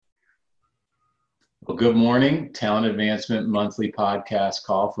Well, good morning. Talent Advancement Monthly Podcast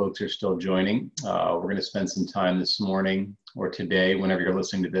call. Folks are still joining. We're going to spend some time this morning or today, whenever you're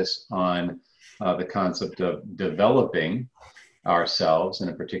listening to this, on the concept of developing ourselves in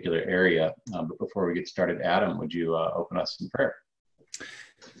a particular area. But before we get started, Adam, would you open us in prayer?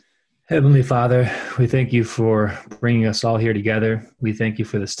 Heavenly Father, we thank you for bringing us all here together. We thank you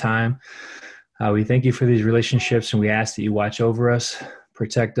for this time. We thank you for these relationships, and we ask that you watch over us,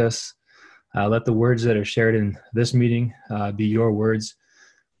 protect us. Let the words that are shared in this meeting be your words.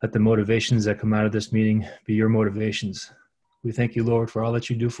 Let the motivations that come out of this meeting be your motivations. We thank you, Lord, for all that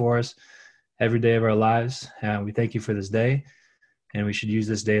you do for us every day of our lives. We thank you for this day, and we should use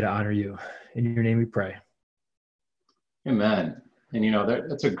this day to honor you. In your name we pray. Amen.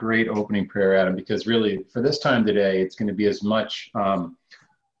 And that's a great opening prayer, Adam, because really for this time today, it's going to be as much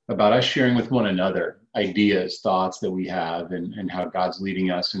about us sharing with one another ideas, thoughts that we have, and how God's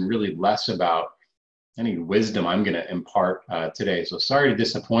leading us, and really less about any wisdom I'm going to impart today. So sorry to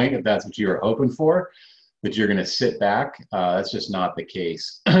disappoint if that's what you were hoping for, that you're going to sit back. That's just not the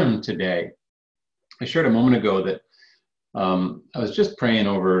case today. I shared a moment ago that I was just praying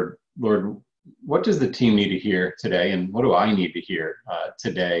over, Lord, what does the team need to hear today, and what do I need to hear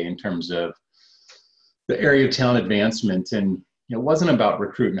today in terms of the area of talent advancement? And it wasn't about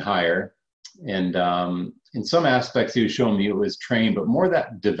recruit and hire. And in some aspects, he was showing me it was train, but more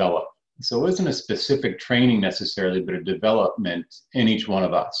that develop. So it wasn't a specific training necessarily, but a development in each one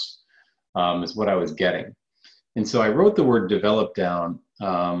of us is what I was getting. And so I wrote the word develop down,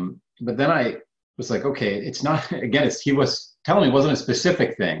 but then I was like, okay, it's not, again, he was telling me it wasn't a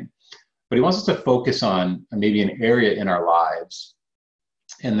specific thing, but he wants us to focus on maybe an area in our lives.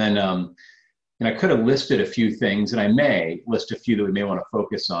 And then, and I could have listed a few things, and I may list a few that we may want to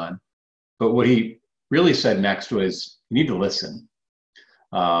focus on. But what he really said next was, you need to listen.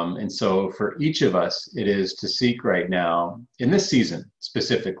 And so for each of us, it is to seek right now, in this season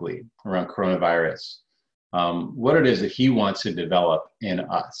specifically around coronavirus, what it is that he wants to develop in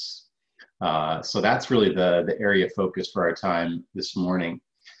us. So that's really the area of focus for our time this morning.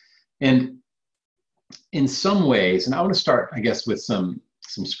 And in some ways, and I want to start, I guess, with some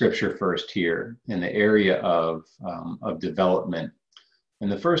scripture first here in the area of development.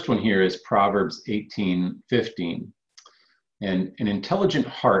 And the first one here is Proverbs 18:15. And an intelligent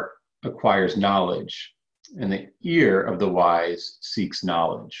heart acquires knowledge, and the ear of the wise seeks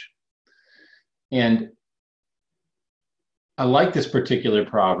knowledge. And I like this particular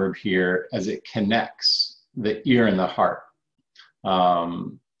proverb here as it connects the ear and the heart.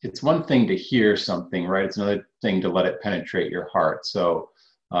 It's one thing to hear something, right? It's another thing to let it penetrate your heart. So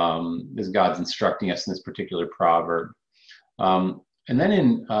as God's instructing us in this particular proverb. And then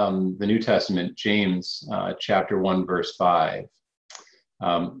in the New Testament, James chapter 1, verse 5,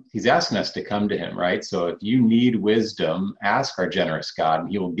 he's asking us to come to him, right? So if you need wisdom, ask our generous God, and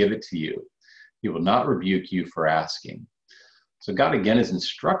he will give it to you. He will not rebuke you for asking. So God, again, is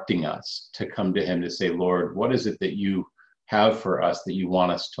instructing us to come to him to say, Lord, what is it that you have for us that you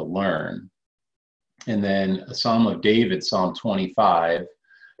want us to learn? And then a Psalm of David, Psalm 25,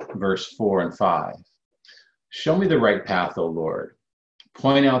 verse 4 and 5. Show me the right path, O Lord.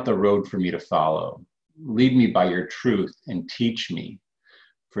 Point out the road for me to follow. Lead me by your truth and teach me.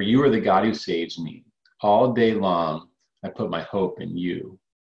 For you are the God who saves me. All day long, I put my hope in you.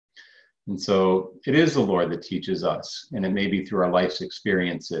 And so it is the Lord that teaches us, and it may be through our life's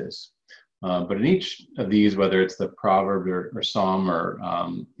experiences. But in each of these, whether it's the proverb or psalm or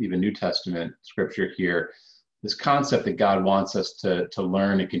even New Testament scripture here, this concept that God wants us to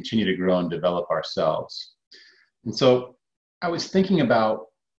learn and continue to grow and develop ourselves. And so I was thinking about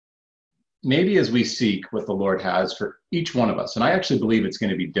maybe as we seek what the Lord has for each one of us, and I actually believe it's going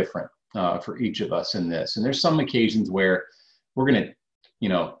to be different for each of us in this. And there's some occasions where we're going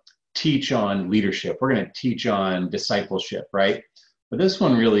to, teach on leadership. We're going to teach on discipleship, right? But this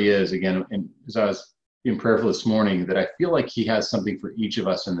one really is, again, and as I was being prayerful this morning, that I feel like he has something for each of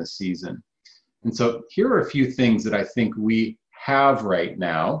us in this season. And so here are a few things that I think we have right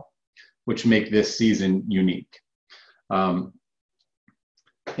now, which make this season unique. And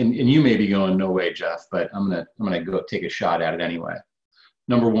you may be going, no way, Jeff, but I'm gonna go take a shot at it anyway.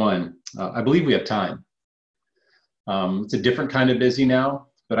 Number one, I believe we have time. It's a different kind of busy now,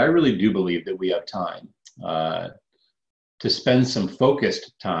 but I really do believe that we have time to spend some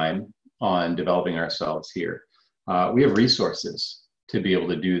focused time on developing ourselves here. We have resources to be able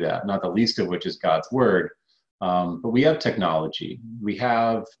to do that, not the least of which is God's word. But we have technology. We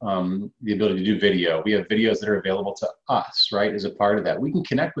have the ability to do video. We have videos that are available to us, right, as a part of that. We can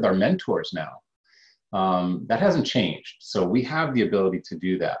connect with our mentors now. That hasn't changed. So we have the ability to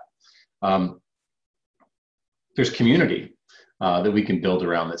do that. there's community that we can build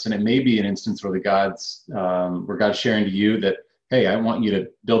around this. And it may be an instance where where God's sharing to you that, hey, I want you to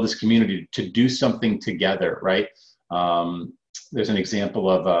build this community to do something together, right? There's an example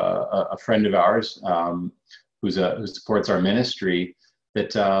of a friend of ours who supports our ministry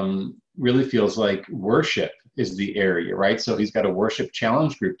that really feels like worship is the area, right? So he's got a worship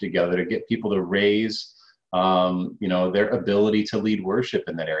challenge group together to get people to raise, their ability to lead worship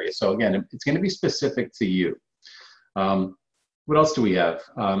in that area. So again, it's going to be specific to you. What else do we have?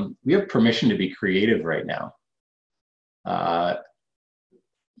 We have permission to be creative right now.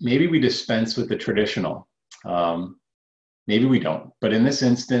 Maybe we dispense with the traditional. Maybe we don't. But in this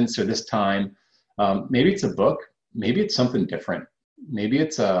instance or this time, maybe it's a book. Maybe it's something different. Maybe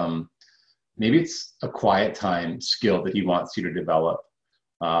it's a quiet time skill that he wants you to develop.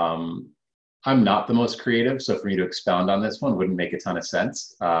 I'm not the most creative, so for me to expound on this one wouldn't make a ton of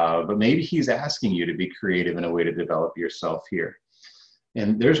sense. But maybe he's asking you to be creative in a way to develop yourself here.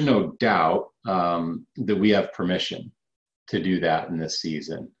 And there's no doubt that we have permission to do that in this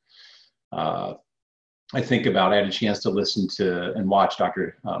season. I think I had a chance to listen to and watch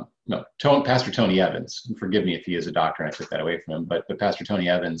Pastor Tony Evans. And forgive me if he is a doctor and I took that away from him, but Pastor Tony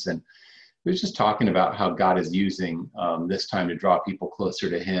Evans, and he was just talking about how God is using this time to draw people closer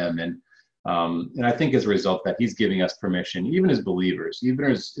to him. And I think as a result that he's giving us permission, even as believers,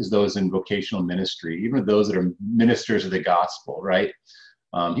 even as those in vocational ministry, even those that are ministers of the gospel, right?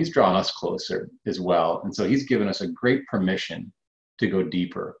 He's drawn us closer as well. And so he's given us a great permission to go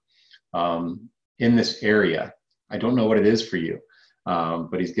deeper in this area. I don't know what it is for you,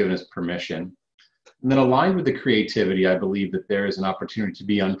 but he's given us permission. And then aligned with the creativity, I believe that there is an opportunity to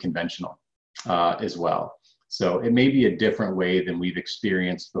be unconventional as well. So it may be a different way than we've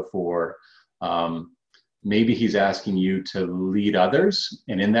experienced before. Maybe he's asking you to lead others,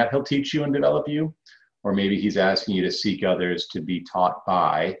 and in that he'll teach you and develop you. Or maybe he's asking you to seek others to be taught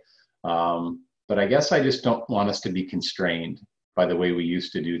by. But I guess I just don't want us to be constrained by the way we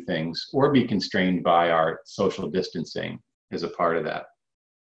used to do things, or be constrained by our social distancing as a part of that.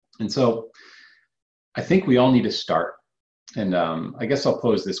 And so I think we all need to start. And I guess I'll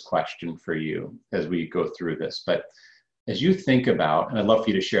pose this question for you as we go through this. But as you think about, and I'd love for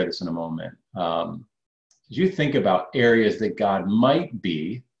you to share this in a moment, as you think about areas that God might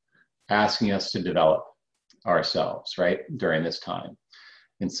be asking us to develop ourselves, right, during this time.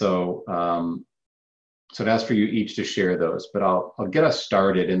 And so, I'd ask for you each to share those, but I'll get us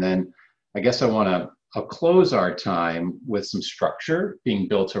started. And then I guess I'll close our time with some structure being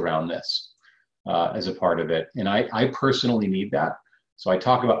built around this as a part of it. And I personally need that. So I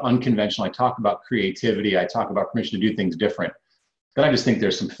talk about unconventional, I talk about creativity, I talk about permission to do things different. Then I just think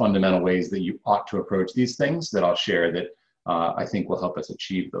there's some fundamental ways that you ought to approach these things that I'll share that I think will help us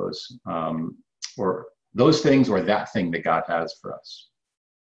achieve those, or those things, or that thing that God has for us.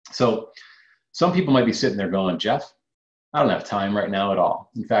 So some people might be sitting there going, Jeff, I don't have time right now at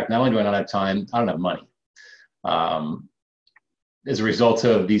all. In fact, not only do I not have time, I don't have money. As a result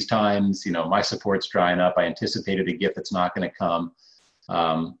of these times, my support's drying up. I anticipated a gift that's not going to come.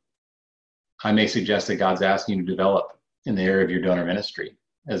 I may suggest that God's asking you to develop in the area of your donor ministry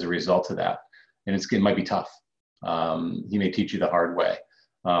as a result of that. And it might be tough. He may teach you the hard way.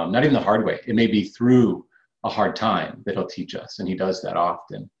 Not even the hard way. It may be through a hard time that he'll teach us, and he does that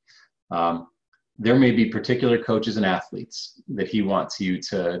often. There may be particular coaches and athletes that he wants you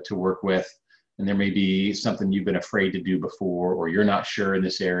to work with, and there may be something you've been afraid to do before, or you're not sure in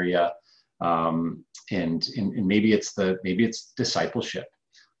this area, and maybe it's discipleship.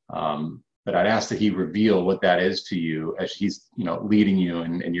 But I'd ask that he reveal what that is to you as he's leading you,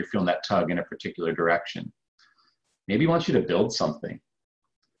 and you're feeling that tug in a particular direction. Maybe he wants you to build something.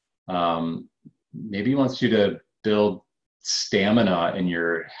 Maybe he wants you to build stamina in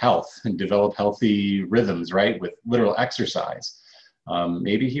your health and develop healthy rhythms, right, with literal exercise.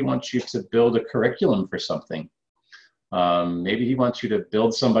 Maybe he wants you to build a curriculum for something. Maybe he wants you to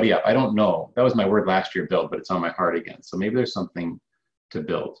build somebody up. I don't know. That was my word last year, build, but it's on my heart again. So maybe there's something to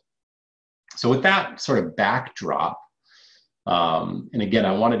build. So with that sort of backdrop, and again,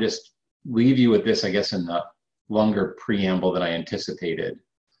 I want to just leave you with this, I guess, in the longer preamble than I anticipated,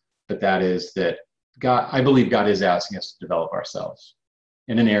 but that is that I believe God is asking us to develop ourselves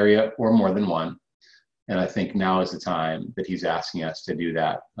in an area or more than one. And I think now is the time that he's asking us to do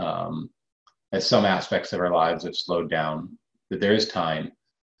that. As some aspects of our lives have slowed down, that there is time.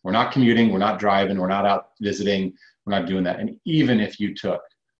 We're not commuting, we're not driving, we're not out visiting, we're not doing that. And even if you took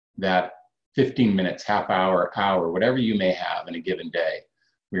that 15 minutes, half hour, whatever you may have in a given day,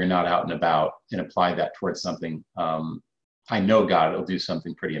 where you're not out and about, and apply that towards something, I know God will do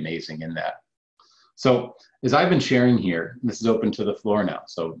something pretty amazing in that. So as I've been sharing here, this is open to the floor now.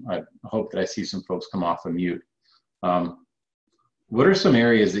 So I hope that I see some folks come off of mute. What are some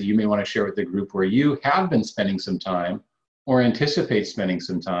areas that you may want to share with the group where you have been spending some time or anticipate spending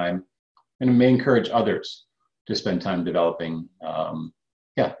some time and may encourage others to spend time developing,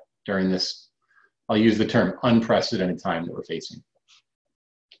 during this, I'll use the term unprecedented time that we're facing.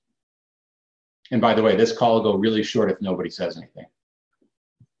 And by the way, this call will go really short if nobody says anything.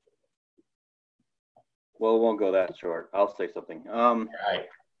 Well, it won't go that short. I'll say something. All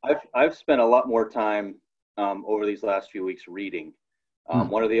right. I've spent a lot more time over these last few weeks reading.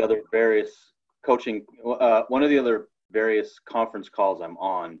 One of the other various various conference calls I'm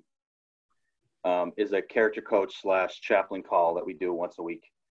on is a character coach / chaplain call that we do once a week,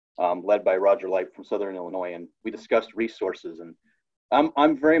 led by Roger Light from Southern Illinois, and we discussed resources. And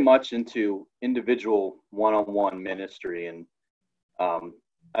I'm very much into individual one-on-one ministry, and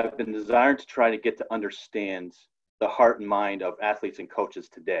I've been desiring to try to get to understand the heart and mind of athletes and coaches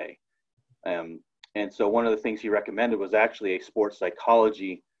today. And so one of the things he recommended was actually a sports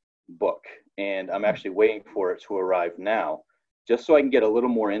psychology book. And I'm actually waiting for it to arrive now, just so I can get a little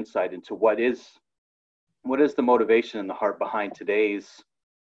more insight into what is the motivation and the heart behind today's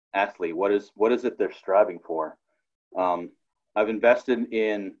athlete. What is it they're striving for? I've invested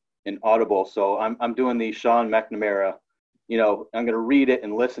in Audible. So I'm doing the Sean McNamara, I'm going to read it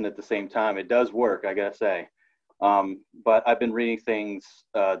and listen at the same time. It does work, I got to say. But I've been reading things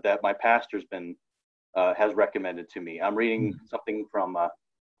that my pastor's has recommended to me. I'm reading something from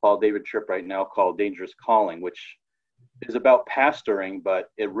Paul David Tripp right now called Dangerous Calling, which is about pastoring,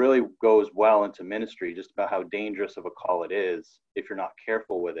 but it really goes well into ministry, just about how dangerous of a call it is if you're not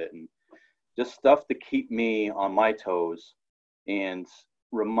careful with it, and just stuff to keep me on my toes and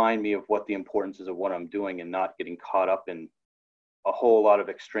remind me of what the importance is of what I'm doing and not getting caught up in a whole lot of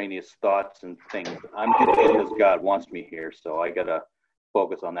extraneous thoughts and things. I'm here because God wants me here, so I got to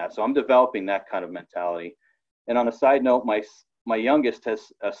focus on that. So I'm developing that kind of mentality. And on a side note, my youngest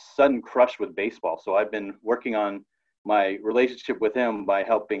has a sudden crush with baseball. So I've been working on my relationship with him by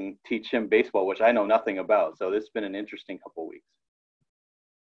helping teach him baseball, which I know nothing about. So this has been an interesting couple of weeks.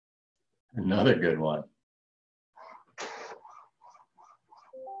 Another good one.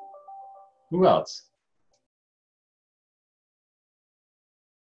 Who else?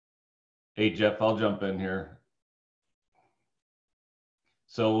 Hey, Jeff, I'll jump in here.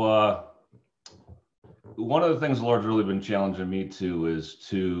 So one of the things the Lord's really been challenging me to is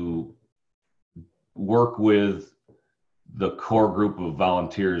to work with the core group of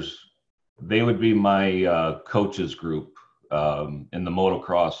volunteers. They would be my coaches group in the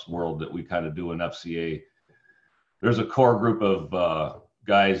motocross world that we kind of do in FCA. There's a core group of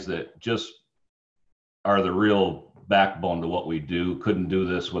guys that just are the real backbone to what we do. Couldn't do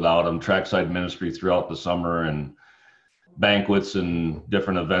this without them. Trackside ministry throughout the summer and banquets and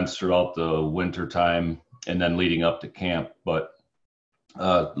different events throughout the winter time and then leading up to camp. But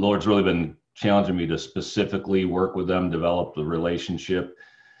Lord's really been challenging me to specifically work with them, develop the relationship,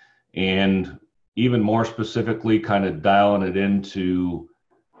 and even more specifically kind of dialing it into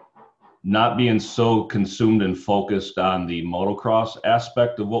not being so consumed and focused on the motocross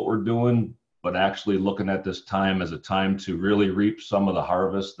aspect of what we're doing, but actually looking at this time as a time to really reap some of the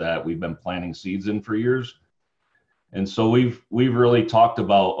harvest that we've been planting seeds in for years. And so we've really talked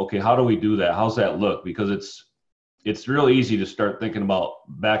about, okay, how do we do that? How's that look? Because it's real easy to start thinking about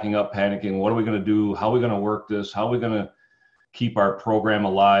backing up, panicking. What are we going to do? How are we going to work this? How are we going to keep our program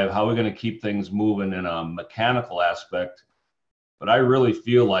alive? How are we going to keep things moving in a mechanical aspect? But I really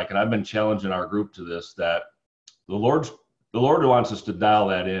feel like, and I've been challenging our group to this, that the Lord wants us to dial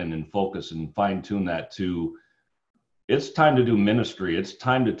that in and focus and fine tune that to, it's time to do ministry. It's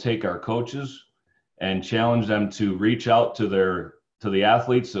time to take our coaches and challenge them to reach out to the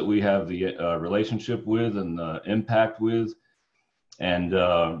athletes that we have the relationship with and the impact with, and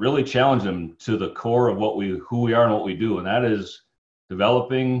really challenge them to the core of who we are and what we do. And that is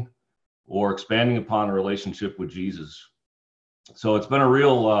developing or expanding upon a relationship with Jesus. So it's been a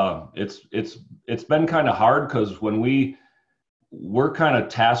real, it's been kind of hard because when we're kind of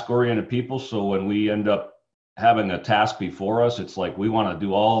task oriented people. So when we end up having a task before us, it's like we want to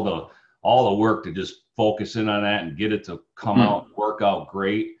do all the work to just focus in on that and get it to come out, work out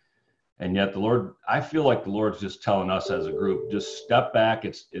great. And yet I feel like the Lord's just telling us as a group, just step back.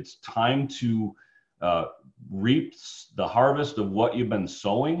 It's time to reap the harvest of what you've been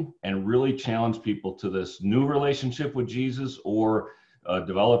sowing and really challenge people to this new relationship with Jesus, or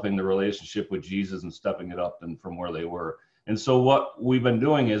developing the relationship with Jesus and stepping it up and from where they were. And so what we've been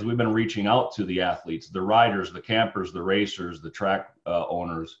doing is we've been reaching out to the athletes, the riders, the campers, the racers, the track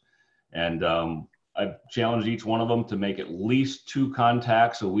owners. And I've challenged each one of them to make at least 2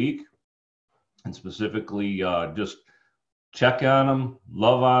 contacts a week, and specifically just check on them,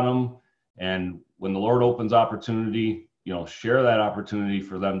 love on them, and when the Lord opens opportunity, share that opportunity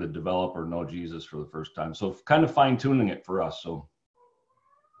for them to develop or know Jesus for the first time. So kind of fine tuning it for us. So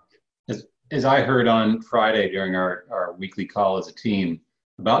as I heard on Friday during our weekly call as a team,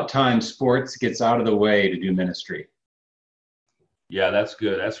 about time sports gets out of the way to do ministry. Yeah, that's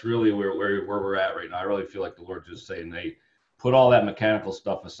good. That's really where we're at right now. I really feel like the Lord's just saying, hey, put all that mechanical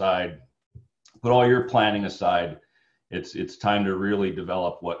stuff aside, put all your planning aside. It's time to really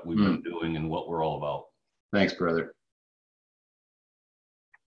develop what we've been doing and what we're all about. Thanks, brother.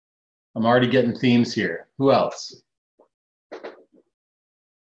 I'm already getting themes here. Who else?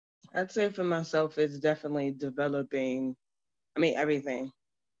 I'd say for myself, it's definitely developing, everything.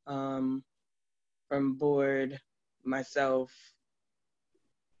 From board, myself,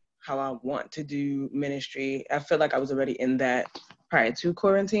 how I want to do ministry. I feel like I was already in that prior to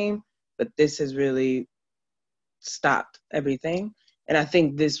quarantine, but this has really stopped everything. And I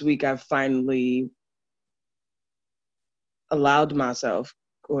think this week I've finally allowed myself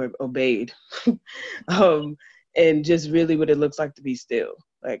or obeyed and just really what it looks like to be still.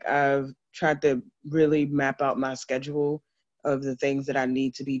 Like I've tried to really map out my schedule of the things that I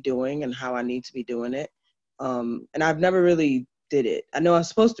need to be doing and how I need to be doing it. And I've never really did it. I know I'm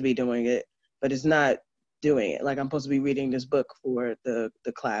supposed to be doing it, but it's not doing it. Like I'm supposed to be reading this book for the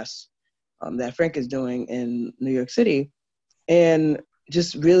class that Frank is doing in New York City, and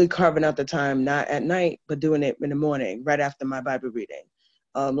just really carving out the time, not at night, but doing it in the morning, right after my Bible reading.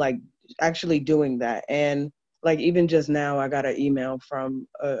 Like actually doing that. And like even just now, I got an email from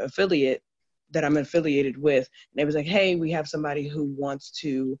an affiliate that I'm affiliated with, and it was like, hey, we have somebody who wants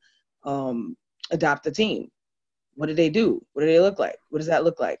to adopt a team. What do they do? What do they look like? What does that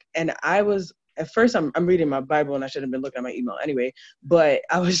look like? And I was, at first I'm reading my Bible and I should have been looking at my email anyway, but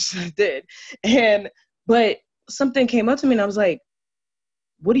I did. But something came up to me and I was like,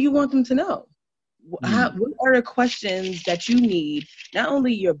 what do you want them to know? What are the questions that you need, not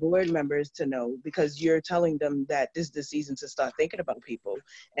only your board members to know, because you're telling them that this is the season to start thinking about people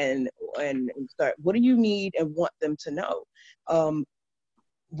and start, what do you need and want them to know?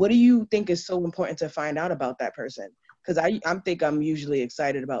 What do you think is so important to find out about that person? Because I'm usually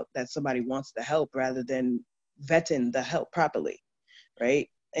excited about that somebody wants the help rather than vetting the help properly, right?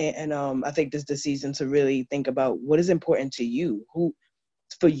 And I think this is the season to really think about what is important to you, who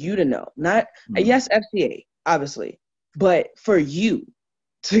for you to know. Not yes, FCA, obviously, but for you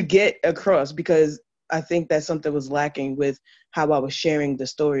to get across, because I think that something was lacking with how I was sharing the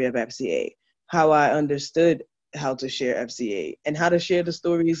story of FCA, how I understood how to share FCA and how to share the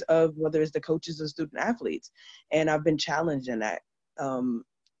stories of whether it's the coaches or student athletes. And I've been challenged in that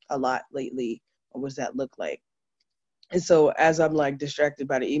a lot lately. What does that look like? And so as I'm like distracted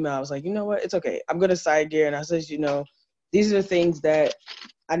by the email, I was like, you know what, it's okay. I'm going to side gear. And I said, these are the things that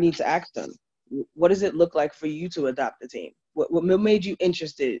I need to ask them. What does it look like for you to adopt a team? What made you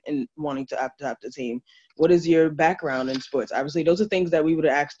interested in wanting to adopt a team? What is your background in sports? Obviously, those are things that we would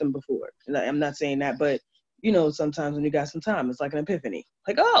have asked them before. And I'm not saying that, but sometimes when you got some time, it's like an epiphany.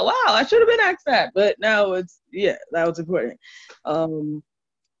 Like, oh, wow, I should have been asked that. But now that was important.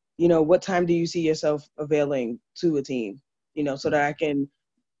 What time do you see yourself availing to a team? So that I can,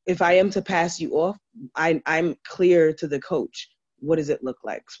 if I am to pass you off, I'm clear to the coach. What does it look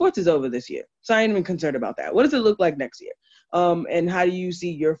like? Sports is over this year, so I ain't even concerned about that. What does it look like next year? And how do you see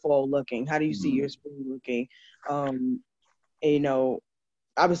your fall looking? How do you see your spring looking?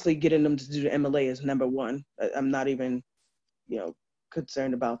 Obviously getting them to do the MLA is number one. I'm not even,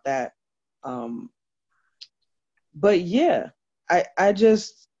 concerned about that. But yeah, I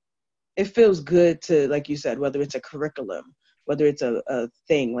just, it feels good to, like you said, whether it's a curriculum, whether it's a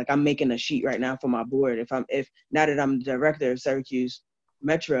thing, like I'm making a sheet right now for my board. If now that I'm the director of Syracuse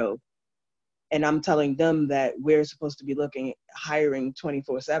Metro, and I'm telling them that we're supposed to be hiring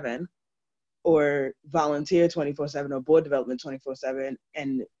 24/7 or volunteer 24/7 or board development 24/7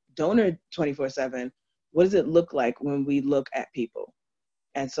 and donor 24/7, what does it look like when we look at people?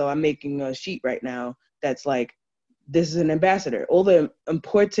 And so I'm making a sheet right now that's like, this is an ambassador. All the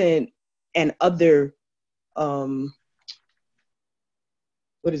important and other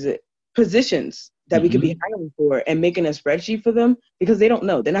positions that we could be hiring for, and making a spreadsheet for them, because they don't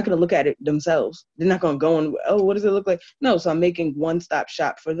know. They're not going to look at it themselves. They're not going to go and, oh, what does it look like? No, so I'm making one-stop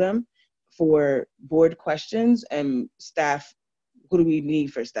shop for them for board questions and staff. Who do we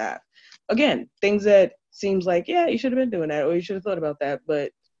need for staff? Again, things that seems like, yeah, you should have been doing that, or you should have thought about that,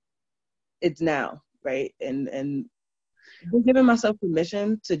 but it's now, right? And I'm giving myself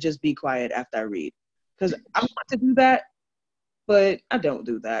permission to just be quiet after I read. because I want to do that, but I don't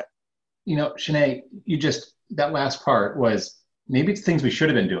do that. You know, Shanae, that last part was, maybe it's things we should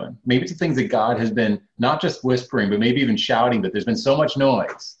have been doing. Maybe it's the things that God has been not just whispering, but maybe even shouting, but there's been so much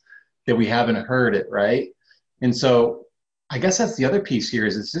noise that we haven't heard it, right? And so I guess that's the other piece here,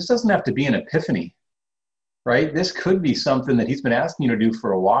 is this doesn't have to be an epiphany, right? This could be something that he's been asking you to do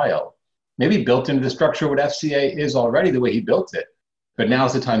for a while. Maybe built into the structure what FCA is already, the way he built it. But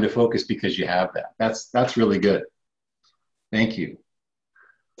now's the time to focus because you have that. That's really good. Thank you.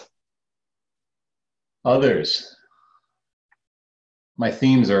 Others. My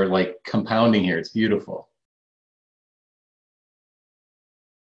themes are like compounding here. It's beautiful.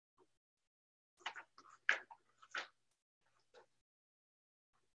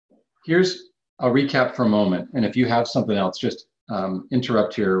 I'll recap for a moment. And if you have something else, just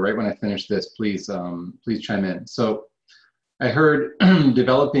interrupt here right when I finish this, please chime in. So I heard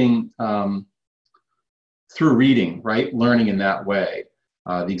developing through reading, right? Learning in that way.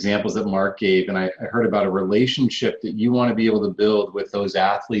 The examples that Mark gave, and I heard about a relationship that you want to be able to build with those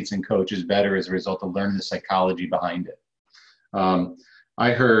athletes and coaches better as a result of learning the psychology behind it.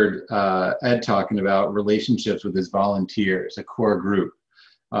 I heard Ed talking about relationships with his volunteers, a core group.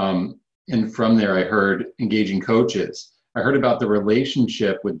 And from there, I heard engaging coaches. I heard about the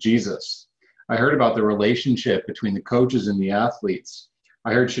relationship with Jesus. I heard about the relationship between the coaches and the athletes.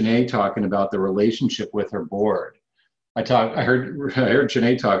 I heard Shanae talking about the relationship with her board. I heard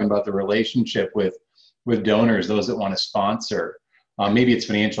Shanae talking about the relationship with donors, those that want to sponsor. Maybe it's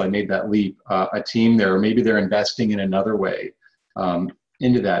financial. I made that leap. A team there, or maybe they're investing in another way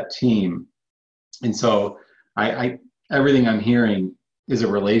into that team. And so everything I'm hearing is a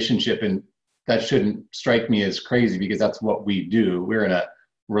relationship, and that shouldn't strike me as crazy because that's what we do. We're in a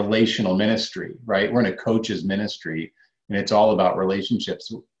relational ministry, right? We're in a coach's ministry, and it's all about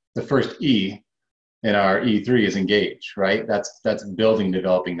relationships. The first E in our E3 is engage, right? That's building,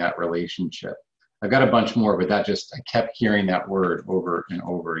 developing that relationship. I've got a bunch more, but I kept hearing that word over and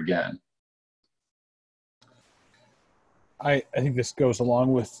over again. I think this goes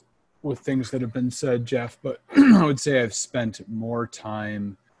along with things that have been said, Jeff, but I would say I've spent more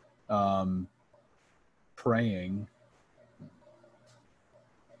time praying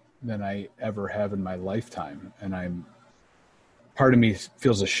than I ever have in my lifetime. And part of me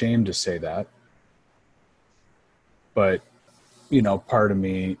feels ashamed to say that, but part of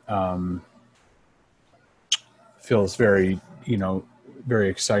me feels very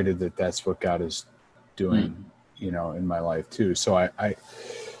excited that that's what God is doing, in my life too. So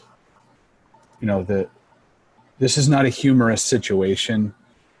this is not a humorous situation.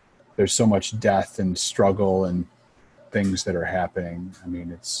 There's so much death and struggle and things that are happening. I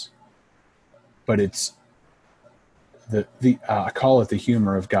mean, I call it the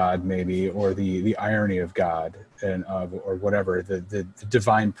humor of God, maybe, or the irony of God, or whatever, the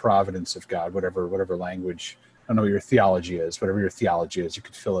divine providence of God, whatever language. I don't know what your theology is. Whatever your theology is, you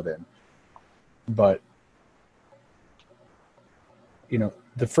could fill it in. But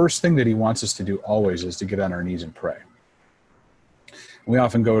the first thing that he wants us to do always is to get on our knees and pray. We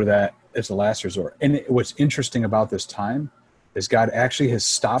often go to that as a last resort. And what's interesting about this time is God actually has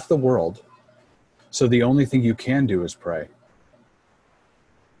stopped the world. So the only thing you can do is pray.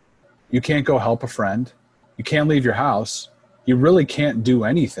 You can't go help a friend. You can't leave your house. You really can't do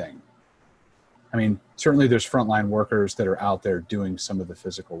anything. I mean, certainly there's frontline workers that are out there doing some of the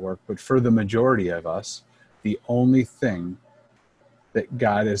physical work, but for the majority of us, the only thing that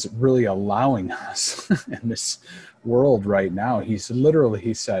God is really allowing us in this world right now, he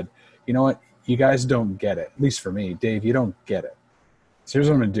said, you know what? You guys don't get it. At least for me, Dave, you don't get it. So here's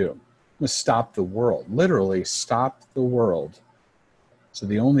what I'm going to do. I'm going to stop the world, literally stop the world. So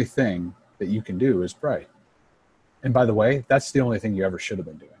the only thing that you can do is pray. And by the way, that's the only thing you ever should have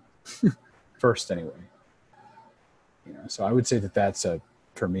been doing. First, anyway. So I would say that that's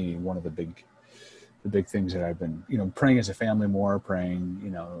for me, one of the big things that I've been, praying as a family more, praying,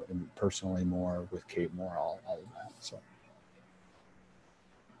 and personally more with Kate more, all of that. So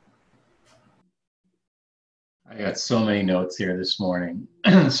I got so many notes here this morning.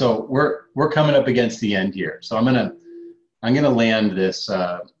 So we're coming up against the end here. So I'm gonna land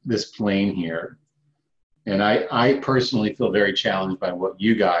this plane here. And I personally feel very challenged by what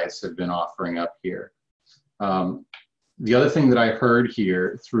you guys have been offering up here. The other thing that I heard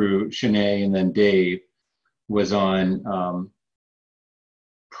here through Shanae and then Dave was on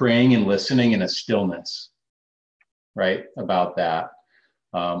praying and listening in a stillness, right? About that.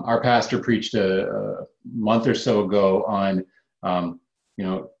 Our pastor preached a month or so ago on,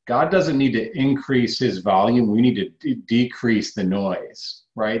 God doesn't need to increase his volume. We need to decrease the noise,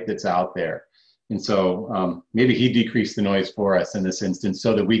 right? That's out there. And so maybe he decreased the noise for us in this instance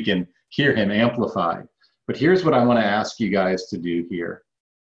so that we can hear him amplified. But here's what I want to ask you guys to do here.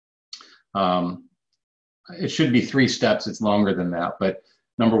 It should be 3 steps. It's longer than that. But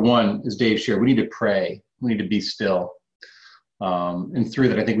number 1, as Dave shared, we need to pray. We need to be still. And through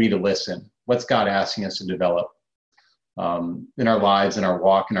that, I think we need to listen. What's God asking us to develop in our lives, in our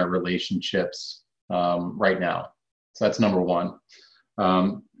walk, in our relationships right now? So that's number 1.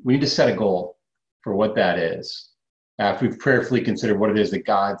 We need to set a goal for what that is. After we've prayerfully considered what it is that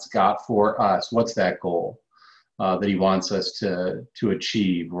God's got for us, what's that goal that he wants us to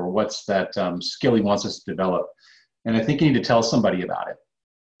achieve, or what's that skill he wants us to develop? And I think you need to tell somebody about it.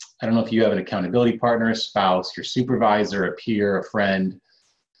 I don't know if you have an accountability partner, a spouse, your supervisor, a peer, a friend,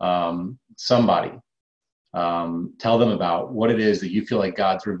 somebody. Tell them about what it is that you feel like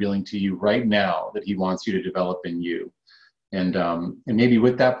God's revealing to you right now that he wants you to develop in you. And maybe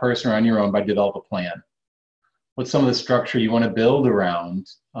with that person or on your own, by develop a plan. What's some of the structure you want to build around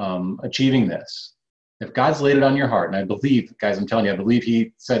achieving this? If God's laid it on your heart, and I believe, guys, I'm telling you, I believe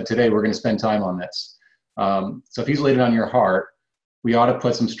he said today we're going to spend time on this. So if he's laid it on your heart, we ought to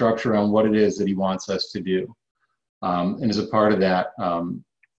put some structure on what it is that he wants us to do. And as a part of that,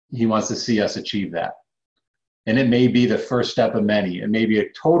 he wants to see us achieve that. And it may be the first step of many. It may be a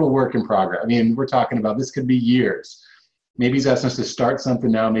total work in progress. I mean, we're talking about this could be years. Maybe he's asking us to start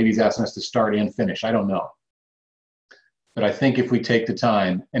something now. Maybe he's asking us to start and finish. I don't know. But I think if we take the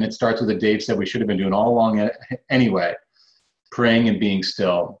time, and it starts with what Dave said we should have been doing all along anyway, praying and being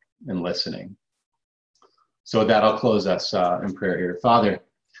still and listening. So with that, I'll close us in prayer here. Father,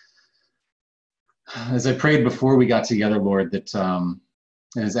 as I prayed before we got together, Lord, that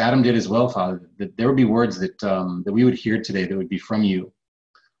as Adam did as well, Father, that there would be words that that we would hear today that would be from you.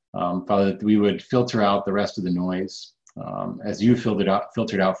 Father, that we would filter out the rest of the noise as you filtered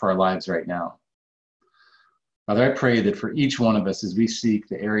out for our lives right now. Father, I pray that for each one of us, as we seek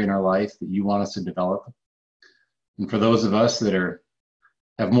the area in our life that you want us to develop, and for those of us that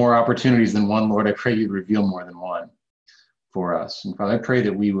have more opportunities than one, Lord, I pray you'd reveal more than one for us. And Father, I pray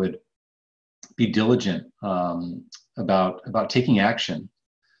that we would be diligent about taking action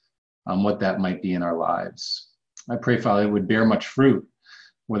on what that might be in our lives. I pray, Father, it would bear much fruit,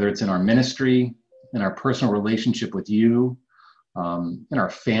 whether it's in our ministry, in our personal relationship with you, in our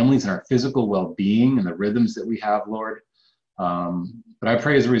families, in our physical well-being, and the rhythms that we have, Lord. But I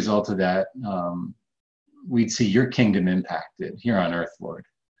pray as a result of that, we'd see your kingdom impacted here on earth, Lord,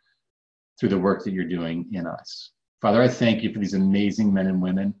 through the work that you're doing in us. Father, I thank you for these amazing men and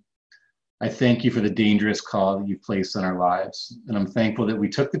women. I thank you for the dangerous call that you've placed on our lives. And I'm thankful that we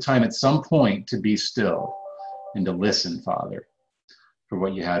took the time at some point to be still and to listen, Father, for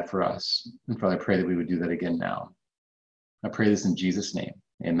what you had for us. And Father, I pray that we would do that again now. I pray this in Jesus' name.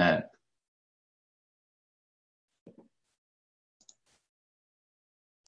 Amen.